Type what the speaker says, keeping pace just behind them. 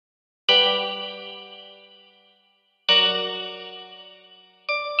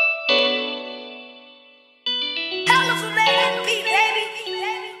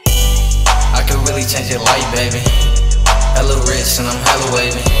change your life, baby. Hella rich and I'm hella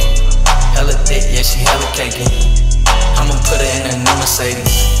wavy. Hella thick, yeah, she hella cakey. I'ma put her in a new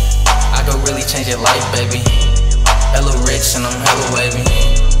Mercedes. I could really change your life, baby. Hella rich and I'm hella wavy.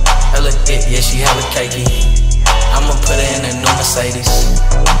 Hella thick, yeah, she hella cakey. I'ma put her in a new Mercedes.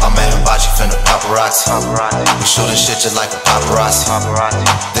 I'm at Hibachi, finna paparazzi. We shootin' shit just like a paparazzi.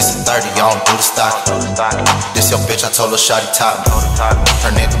 This is 30, I don't do the stock. This your bitch, I told her shawty top.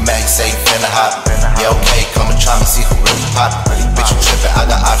 Her nigga Mac say he finna hop. Yeah, okay, come and try me, see who really pop. Bitch, you trippin', I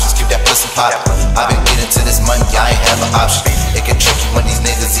got options, keep that pussy pop. I been getting to this money, I ain't have an option. It get tricky when these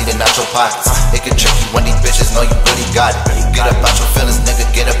niggas eatin' out your pockets. It get tricky when these bitches know you really got it. Get up out your feelings, nigga,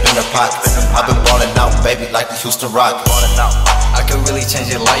 get up in their pockets. I been ballin' out, baby, like the Houston Rockets. I could really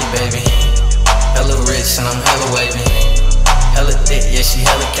change your life, baby. Hella rich and I'm hella wavy. Hella thick, yeah, she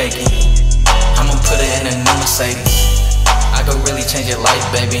hella cakey. I'ma put her in a new Mercedes. I could really change your life,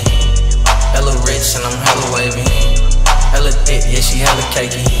 baby. Hella rich and I'm hella wavy. Hella thick, yeah, she hella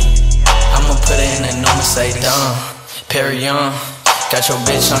cakey. I'ma put her in a new Mercedes. Perry Young, got your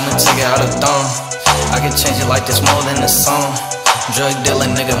bitch on the ticket out of thumb. I can change it like this more than a song. Drug dealer,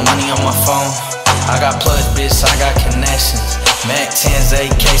 nigga, money on my phone. I got plugs, bitch, I got connections. Mac 10s,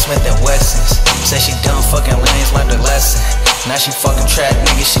 AK, Smith & Wessons. Said she done fucking lanes, learned a lesson. Now she fucking track,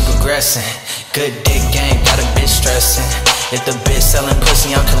 nigga, she progressing. Good dick game, got a bitch stressing. If the bitch selling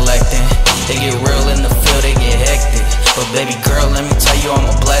pussy, I'm collecting. They get real in the field, they get hectic. But baby girl, let me tell you I'm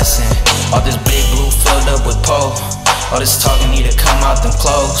a blessing. All this big blue filled up with pole. All this talking need to come out them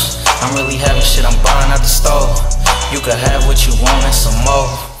clothes. I'm really having shit, I'm buying out the store. You could have what you want and some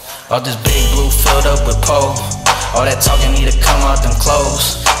more. All this big blue filled up with pole. All that talking need to come out them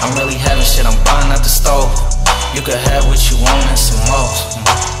clothes. I'm really having shit, I'm buying out the stove. You could have what you want and some more.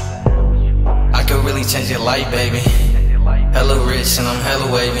 I could really change your life, baby. Hella rich and I'm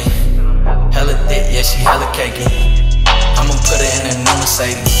hella wavy. Hella thick, yeah, she hella cakey. I'ma put her in a new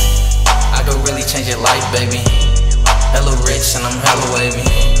Mercedes. I could really change your life, baby. Hella rich and I'm hella wavy.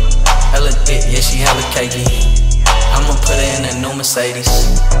 Hella thick, yeah, she hella cakey. I'ma put her in a new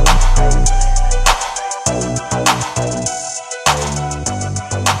Mercedes.